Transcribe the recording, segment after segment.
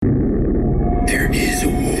There is a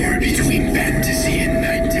war between fantasy and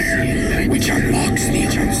nightmare, which unlocks the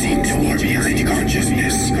unseen door behind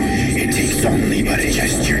consciousness. It takes only but a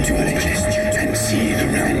gesture to open it and see the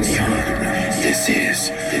realm beyond. This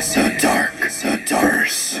is the dark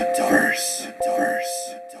verse.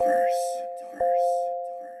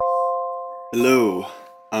 Hello,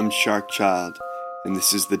 I'm Shark Child, and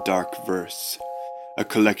this is the Dark Verse, a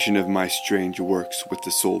collection of my strange works with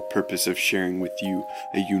the sole purpose of sharing with you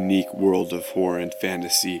a unique world of horror and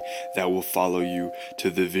fantasy that will follow you to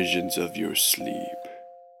the visions of your sleep.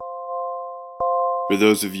 For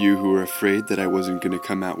those of you who are afraid that I wasn't going to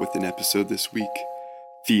come out with an episode this week,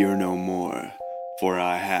 fear no more, for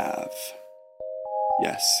I have.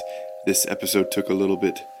 Yes, this episode took a little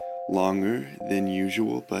bit longer than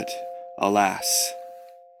usual, but alas,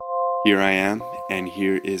 here I am, and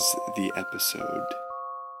here is the episode.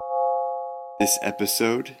 This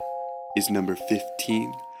episode is number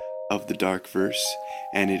 15 of the Dark Verse,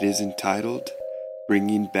 and it is entitled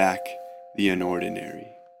Bringing Back the Unordinary.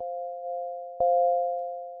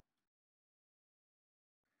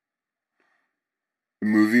 The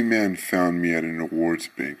movie man found me at an awards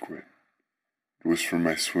banquet. It was for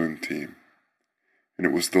my swim team, and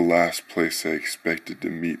it was the last place I expected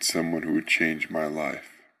to meet someone who would change my life.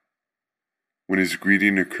 When his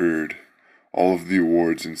greeting occurred, all of the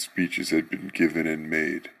awards and speeches had been given and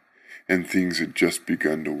made, and things had just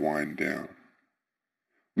begun to wind down.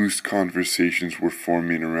 Loose conversations were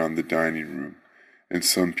forming around the dining room, and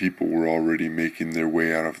some people were already making their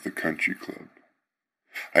way out of the country club.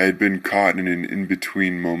 I had been caught in an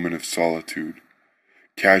in-between moment of solitude,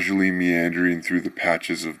 casually meandering through the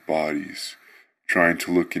patches of bodies, trying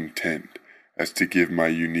to look intent as to give my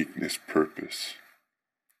uniqueness purpose.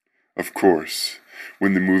 Of course,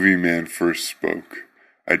 when the movie man first spoke,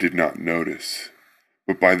 I did not notice,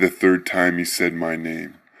 but by the third time he said my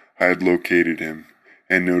name, I had located him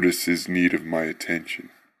and noticed his need of my attention.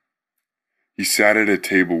 He sat at a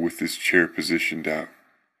table with his chair positioned out.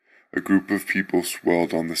 A group of people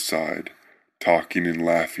swelled on the side, talking and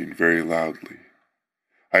laughing very loudly.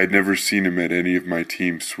 I had never seen him at any of my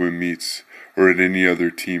team's swim meets or at any other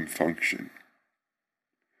team function.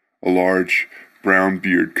 A large, brown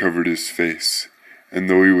beard covered his face, and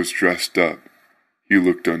though he was dressed up, he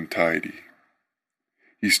looked untidy.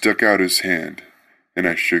 He stuck out his hand, and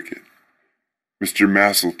I shook it. "Mr.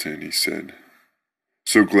 Maselton," he said,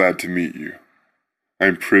 "so glad to meet you. I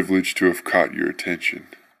am privileged to have caught your attention.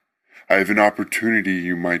 I have an opportunity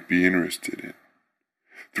you might be interested in.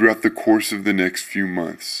 Throughout the course of the next few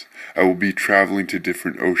months, I will be traveling to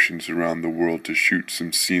different oceans around the world to shoot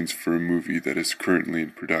some scenes for a movie that is currently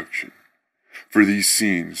in production. For these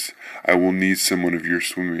scenes, I will need someone of your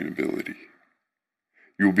swimming ability.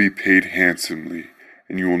 You will be paid handsomely,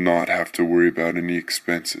 and you will not have to worry about any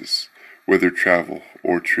expenses, whether travel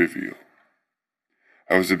or trivial."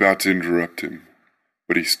 I was about to interrupt him,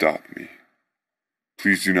 but he stopped me.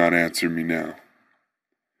 "Please do not answer me now.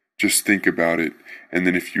 Just think about it, and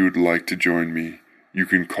then if you would like to join me, you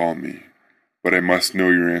can call me, but I must know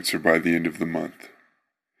your answer by the end of the month."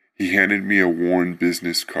 He handed me a worn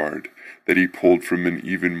business card that he pulled from an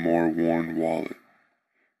even more worn wallet.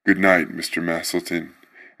 "Good night, Mr. Maselton,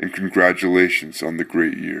 and congratulations on the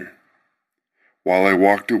great year." While I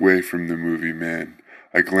walked away from the movie man,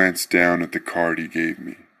 I glanced down at the card he gave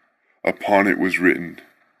me. Upon it was written,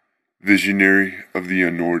 "Visionary of the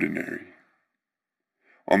Unordinary."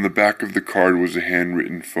 On the back of the card was a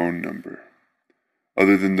handwritten phone number.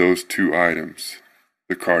 Other than those two items,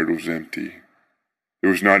 the card was empty. There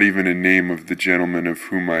was not even a name of the gentleman of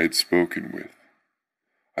whom I had spoken with.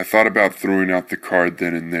 I thought about throwing out the card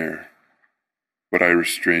then and there, but I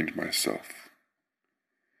restrained myself.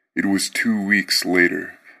 It was 2 weeks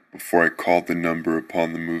later before I called the number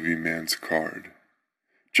upon the movie man's card,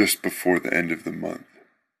 just before the end of the month.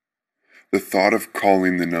 The thought of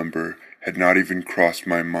calling the number had not even crossed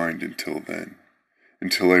my mind until then,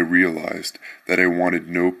 until I realized that I wanted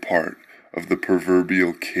no part of the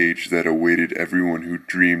proverbial cage that awaited everyone who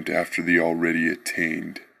dreamed after the already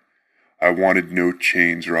attained. I wanted no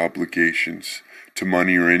chains or obligations to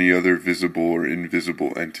money or any other visible or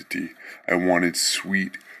invisible entity. I wanted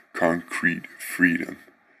sweet, concrete freedom,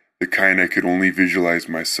 the kind I could only visualize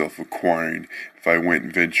myself acquiring if I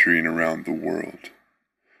went venturing around the world.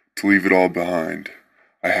 To leave it all behind,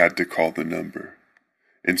 I had to call the number,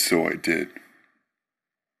 and so I did.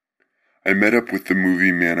 I met up with the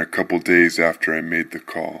movie man a couple days after I made the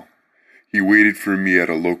call. He waited for me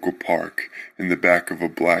at a local park in the back of a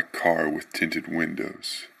black car with tinted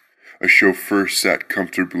windows. A chauffeur sat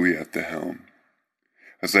comfortably at the helm.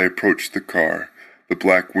 As I approached the car, the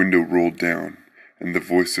black window rolled down, and the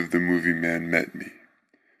voice of the movie man met me.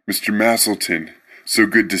 "Mr. Maselton, so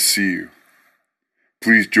good to see you.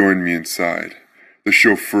 Please join me inside. The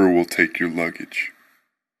chauffeur will take your luggage."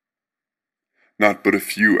 Not but a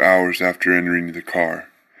few hours after entering the car,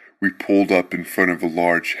 we pulled up in front of a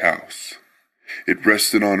large house. It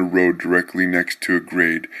rested on a road directly next to a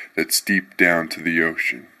grade that steeped down to the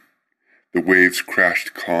ocean. The waves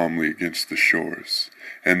crashed calmly against the shores,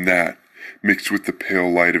 and that, mixed with the pale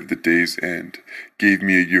light of the day's end, gave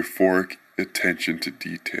me a euphoric attention to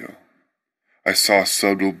detail. I saw a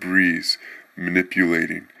subtle breeze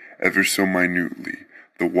manipulating, ever so minutely,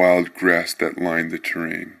 the wild grass that lined the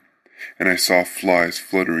terrain, and I saw flies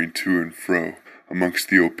fluttering to and fro amongst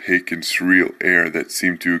the opaque and surreal air that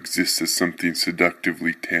seemed to exist as something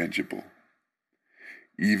seductively tangible.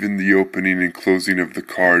 Even the opening and closing of the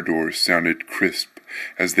car doors sounded crisp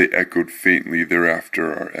as they echoed faintly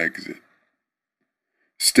thereafter our exit.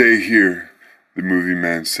 "Stay here," the movie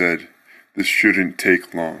man said. "This shouldn't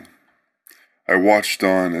take long." I watched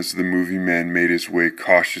on as the movie man made his way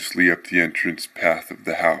cautiously up the entrance path of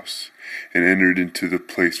the house and entered into the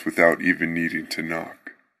place without even needing to knock.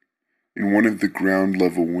 In one of the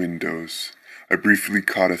ground-level windows, I briefly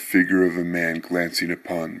caught a figure of a man glancing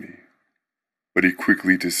upon me, but he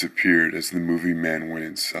quickly disappeared as the movie man went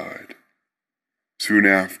inside. Soon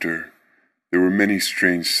after, there were many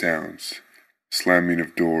strange sounds, slamming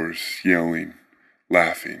of doors, yelling,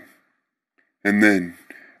 laughing. And then,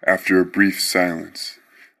 after a brief silence,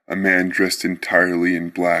 a man dressed entirely in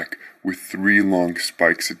black with 3 long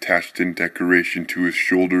spikes attached in decoration to his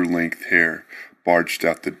shoulder-length hair barged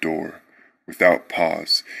out the door, without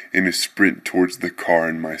pause, in a sprint towards the car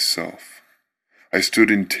and myself. I stood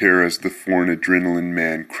in terror as the foreign adrenaline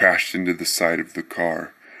man crashed into the side of the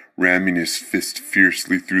car, ramming his fist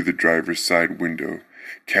fiercely through the driver's side window,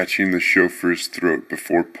 catching the chauffeur's throat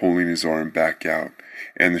before pulling his arm back out,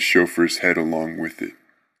 and the chauffeur's head along with it.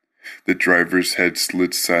 The driver's head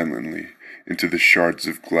slid silently into the shards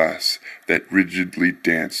of glass that rigidly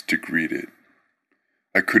danced to greet it.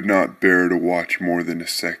 I could not bear to watch more than a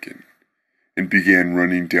second, and began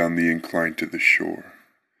running down the incline to the shore.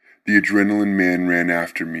 The adrenaline man ran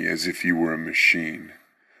after me as if he were a machine.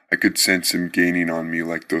 I could sense him gaining on me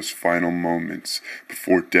like those final moments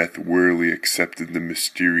before death wearily accepted the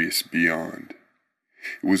mysterious beyond.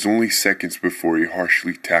 It was only seconds before he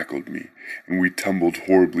harshly tackled me, and we tumbled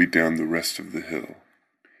horribly down the rest of the hill.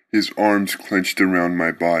 His arms clenched around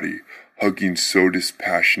my body, hugging so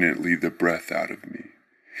dispassionately the breath out of me.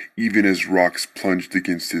 Even as rocks plunged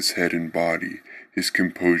against his head and body, his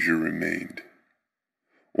composure remained.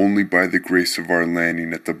 Only by the grace of our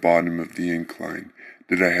landing at the bottom of the incline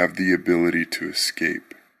did I have the ability to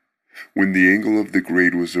escape. When the angle of the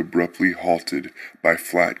grade was abruptly halted by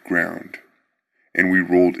flat ground, and we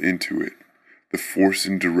rolled into it, the force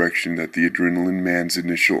and direction that the adrenaline man's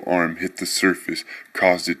initial arm hit the surface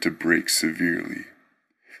caused it to break severely.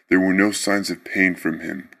 There were no signs of pain from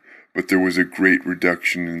him, but there was a great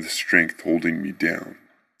reduction in the strength holding me down.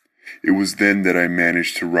 It was then that I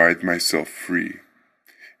managed to writhe myself free,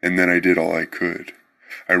 and then I did all I could.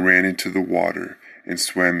 I ran into the water and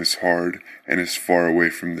swam as hard and as far away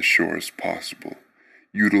from the shore as possible,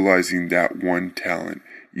 utilizing that one talent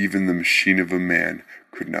even the machine of a man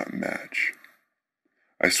could not match.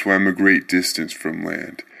 I swam a great distance from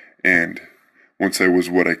land, and, once I was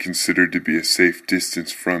what I considered to be a safe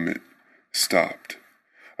distance from it, stopped.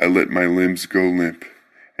 I let my limbs go limp,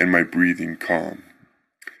 and my breathing calm.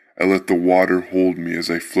 I let the water hold me as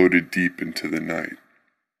I floated deep into the night.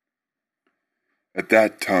 At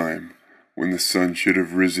that time, when the sun should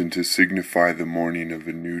have risen to signify the morning of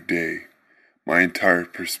a new day, my entire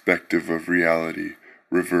perspective of reality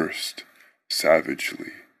reversed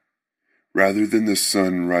savagely. Rather than the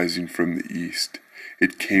sun rising from the east,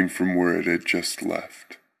 it came from where it had just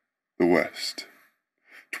left, the west.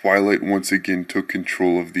 Twilight once again took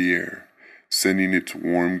control of the air, sending its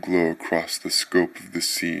warm glow across the scope of the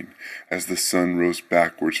scene as the sun rose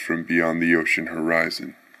backwards from beyond the ocean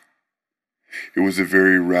horizon. It was a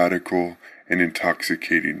very radical and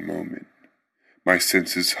intoxicating moment. My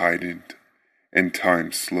senses heightened, and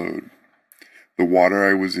time slowed. The water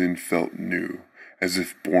I was in felt new, as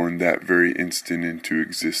if born that very instant into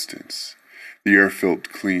existence. The air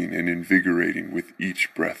felt clean and invigorating with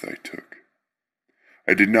each breath I took.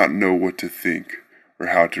 I did not know what to think or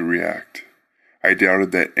how to react. I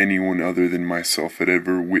doubted that anyone other than myself had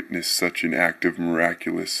ever witnessed such an act of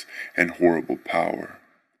miraculous and horrible power.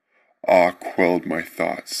 Awe quelled my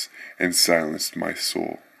thoughts and silenced my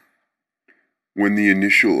soul. When the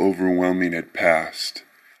initial overwhelming had passed,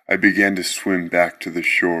 I began to swim back to the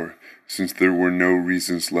shore, since there were no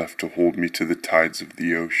reasons left to hold me to the tides of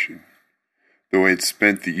the ocean. Though I had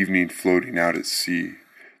spent the evening floating out at sea,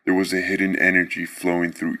 there was a hidden energy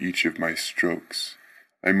flowing through each of my strokes.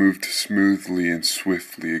 I moved smoothly and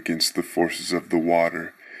swiftly against the forces of the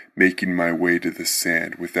water, making my way to the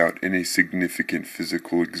sand without any significant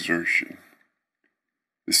physical exertion.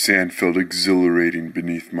 The sand felt exhilarating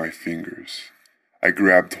beneath my fingers. I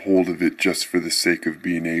grabbed hold of it just for the sake of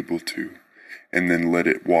being able to, and then let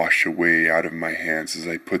it wash away out of my hands as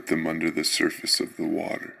I put them under the surface of the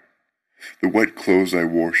water. The wet clothes I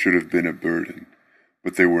wore should have been a burden,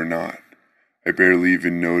 but they were not. I barely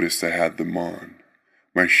even noticed I had them on.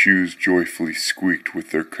 My shoes joyfully squeaked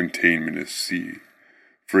with their containment of sea.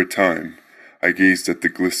 For a time, I gazed at the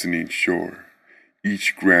glistening shore,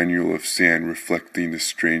 each granule of sand reflecting the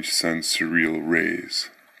strange sun's surreal rays.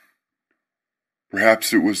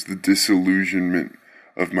 Perhaps it was the disillusionment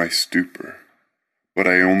of my stupor, but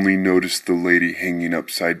I only noticed the lady hanging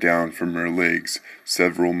upside down from her legs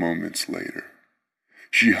several moments later.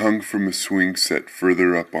 She hung from a swing set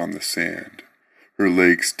further up on the sand, her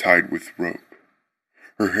legs tied with rope.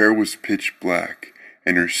 Her hair was pitch black,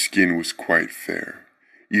 and her skin was quite fair,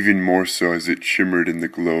 even more so as it shimmered in the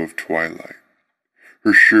glow of twilight.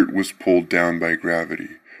 Her shirt was pulled down by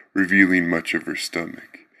gravity, revealing much of her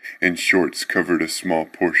stomach, and shorts covered a small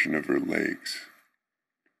portion of her legs.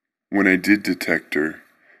 When I did detect her,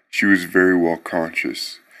 she was very well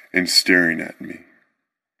conscious and staring at me.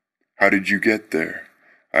 "How did you get there?"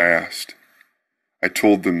 I asked. I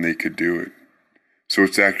told them they could do it. "So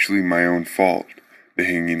it's actually my own fault," the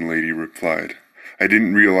hanging lady replied. "I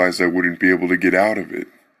didn't realize I wouldn't be able to get out of it."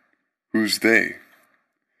 "Who's they?"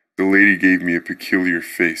 The lady gave me a peculiar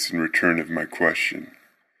face in return of my question.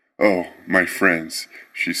 "Oh, my friends,"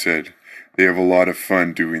 she said. "They have a lot of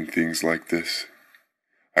fun doing things like this."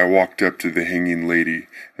 I walked up to the hanging lady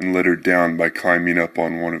and let her down by climbing up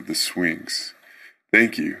on one of the swings.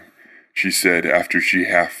 "Thank you," she said after she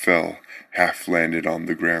half fell, half landed on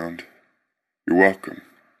the ground. "You're welcome.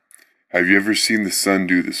 Have you ever seen the sun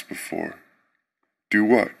do this before?" "Do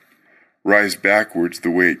what?" "Rise backwards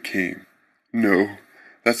the way it came." "No,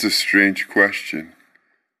 that's a strange question."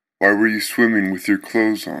 "Why were you swimming with your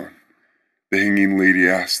clothes on?" the hanging lady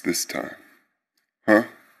asked this time. "Huh?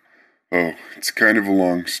 Oh, it's kind of a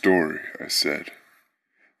long story," I said.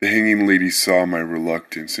 The hanging lady saw my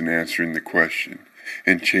reluctance in answering the question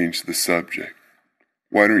and changed the subject.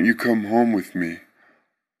 "Why don't you come home with me?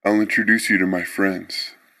 I'll introduce you to my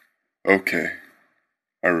friends." "Okay,"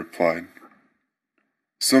 I replied.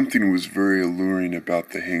 Something was very alluring about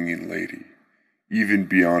the hanging lady, even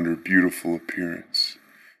beyond her beautiful appearance.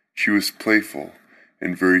 She was playful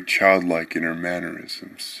and very childlike in her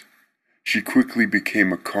mannerisms. She quickly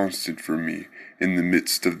became a constant for me in the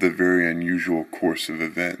midst of the very unusual course of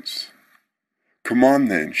events. "Come on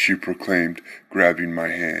then," she proclaimed, grabbing my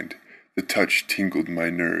hand. The touch tingled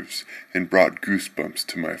my nerves and brought goosebumps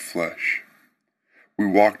to my flesh. We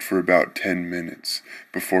walked for about 10 minutes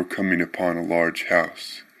before coming upon a large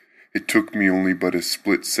house. It took me only but a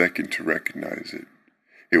split second to recognize it.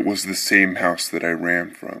 It was the same house that I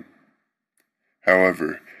ran from.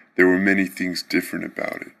 However, there were many things different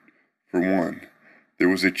about it. For one, there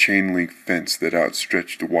was a chain-link fence that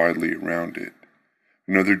outstretched widely around it.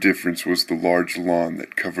 Another difference was the large lawn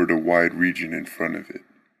that covered a wide region in front of it.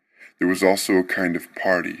 There was also a kind of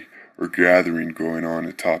party or gathering going on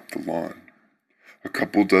atop the lawn. A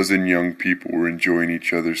couple dozen young people were enjoying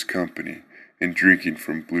each other's company and drinking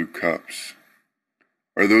from blue cups.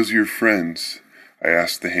 "Are those your friends?" I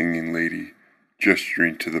asked the hanging lady,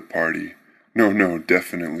 gesturing to the party. No,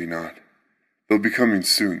 definitely not. They'll be coming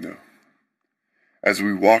soon, though." As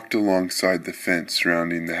we walked alongside the fence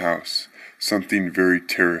surrounding the house, something very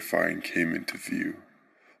terrifying came into view.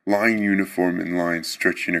 Lying uniform in lines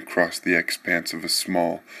stretching across the expanse of a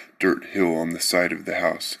small dirt hill on the side of the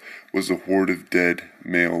house was a horde of dead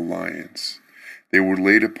male lions. They were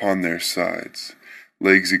laid upon their sides,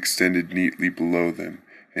 legs extended neatly below them,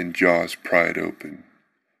 and jaws pried open.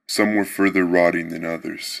 Some were further rotting than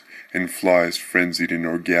others, and flies frenzied in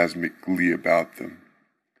orgasmic glee about them.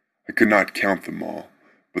 I could not count them all,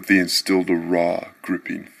 but they instilled a raw,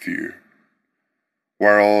 gripping fear.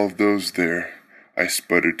 "Why are all of those there?" I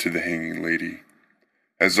sputtered to the hanging lady.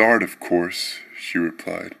 "As art, of course," she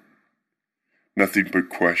replied. Nothing but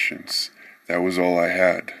questions. That was all I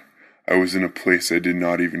had. I was in a place I did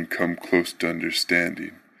not even come close to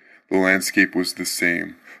understanding. The landscape was the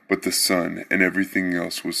same, but the sun and everything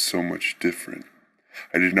else was so much different.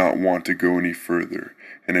 I did not want to go any further,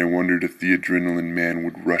 and I wondered if the adrenaline man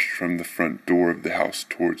would rush from the front door of the house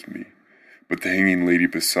towards me. But the hanging lady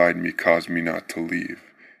beside me caused me not to leave,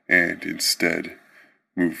 and, instead,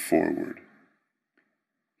 move forward.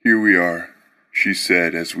 "Here we are," she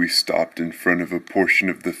said as we stopped in front of a portion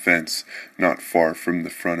of the fence not far from the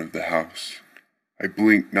front of the house. I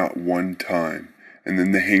blinked not one time, and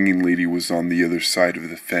then the hanging lady was on the other side of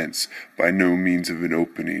the fence, by no means of an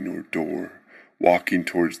opening or door, walking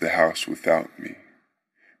towards the house without me.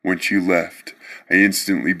 When she left, I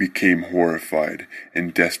instantly became horrified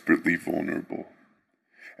and desperately vulnerable.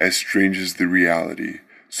 As strange as the reality,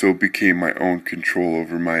 so became my own control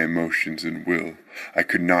over my emotions and will. I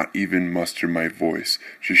could not even muster my voice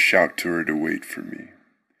to shout to her to wait for me.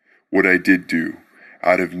 What I did do,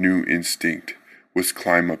 out of new instinct, was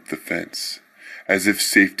climb up the fence. As if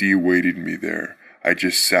safety awaited me there, I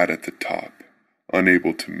just sat at the top,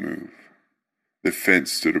 unable to move. The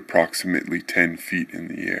fence stood approximately 10 feet in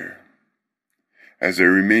the air. As I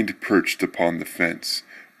remained perched upon the fence,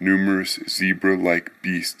 numerous zebra-like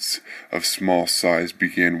beasts of small size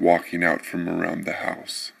began walking out from around the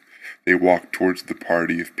house. They walked towards the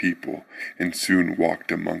party of people, and soon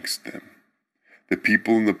walked amongst them. The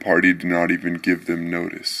people in the party did not even give them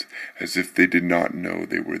notice, as if they did not know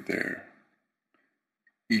they were there.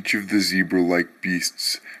 Each of the zebra-like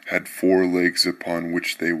beasts had 4 legs upon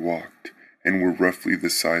which they walked, and were roughly the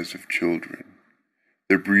size of children.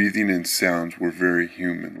 Their breathing and sounds were very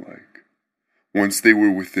human-like. Once they were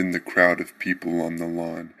within the crowd of people on the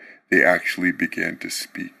lawn, they actually began to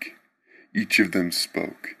speak. Each of them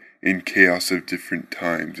spoke, in chaos of different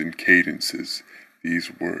times and cadences,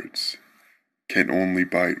 these words: "Can only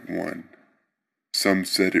bite one." Some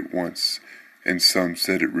said it once, and some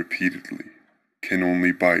said it repeatedly. "Can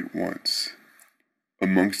only bite once."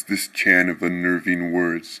 Amongst this chant of unnerving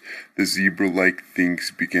words, the zebra-like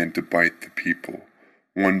things began to bite the people,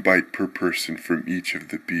 1 bite per person from each of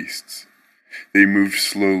the beasts. They moved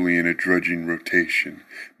slowly in a drudging rotation,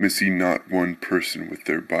 missing not one person with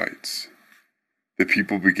their bites. The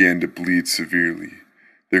people began to bleed severely,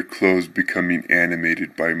 their clothes becoming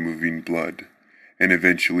animated by moving blood, and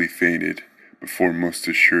eventually fainted, before most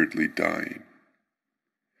assuredly dying.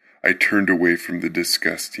 I turned away from the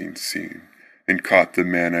disgusting scene, and caught the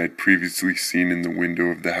man I had previously seen in the window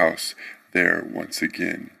of the house there once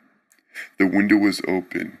again. The window was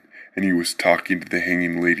open, and he was talking to the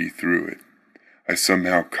hanging lady through it. I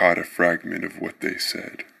somehow caught a fragment of what they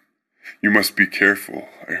said. "You must be careful,"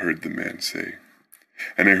 I heard the man say.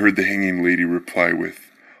 And I heard the hanging lady reply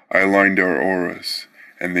with, "I aligned our auras,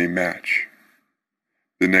 and they match."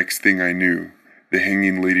 The next thing I knew, the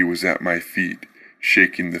hanging lady was at my feet,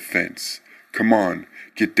 shaking the fence. "Come on,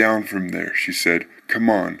 get down from there," she said. "Come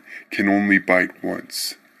on, can only bite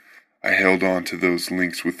once." I held on to those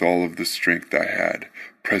links with all of the strength I had,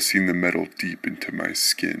 pressing the metal deep into my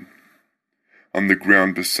skin. On the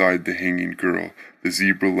ground beside the hanging girl, the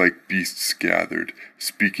zebra-like beasts gathered,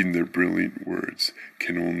 speaking their brilliant words: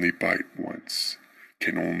 "Can only bite once.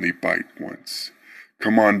 Can only bite once."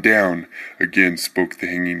 "Come on down," again spoke the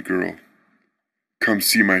hanging girl. "Come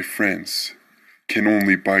see my friends. Can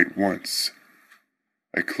only bite once."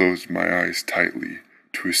 I closed my eyes tightly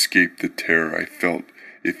to escape the terror I felt,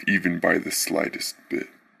 if even by the slightest bit.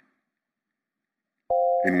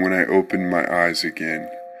 And when I opened my eyes again,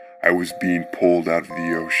 I was being pulled out of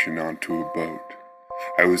the ocean onto a boat.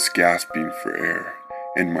 I was gasping for air,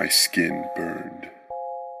 and my skin burned.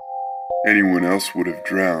 "Anyone else would have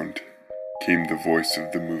drowned," came the voice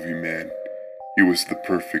of the movie man. "He was the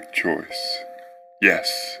perfect choice."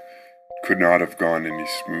 "Yes, could not have gone any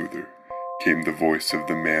smoother," came the voice of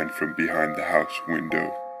the man from behind the house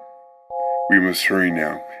window. "We must hurry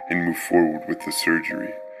now and move forward with the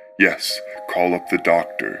surgery. Yes, call up the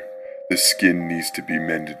doctor. The skin needs to be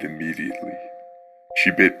mended immediately."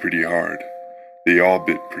 She bit pretty hard. They all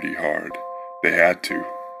bit pretty hard. They had to.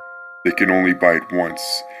 They can only bite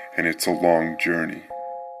once, and it's a long journey.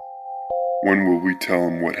 When will we tell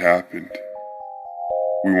him what happened?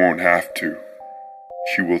 We won't have to.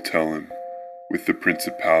 She will tell him, with the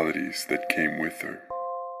principalities that came with her.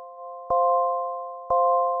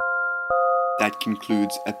 That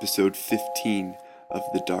concludes episode 15 of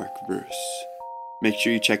The Dark Verse. Make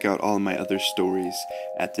sure you check out all my other stories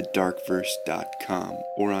at thedarkverse.com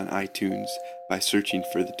or on iTunes by searching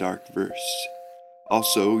for The Dark Verse.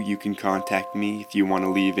 Also, you can contact me if you want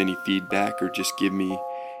to leave any feedback or just give me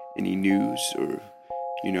any news or,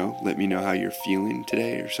 let me know how you're feeling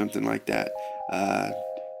today or something like that.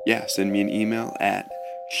 Send me an email at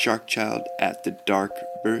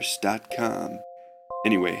sharkchild@thedarkverse.com.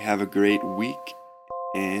 Anyway, have a great week,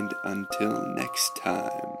 and until next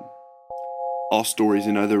time. All stories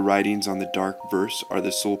and other writings on the Dark Verse are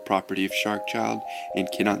the sole property of Sharkchild and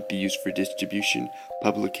cannot be used for distribution,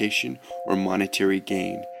 publication, or monetary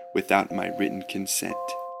gain without my written consent.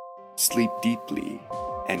 Sleep deeply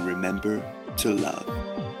and remember to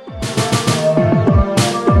love.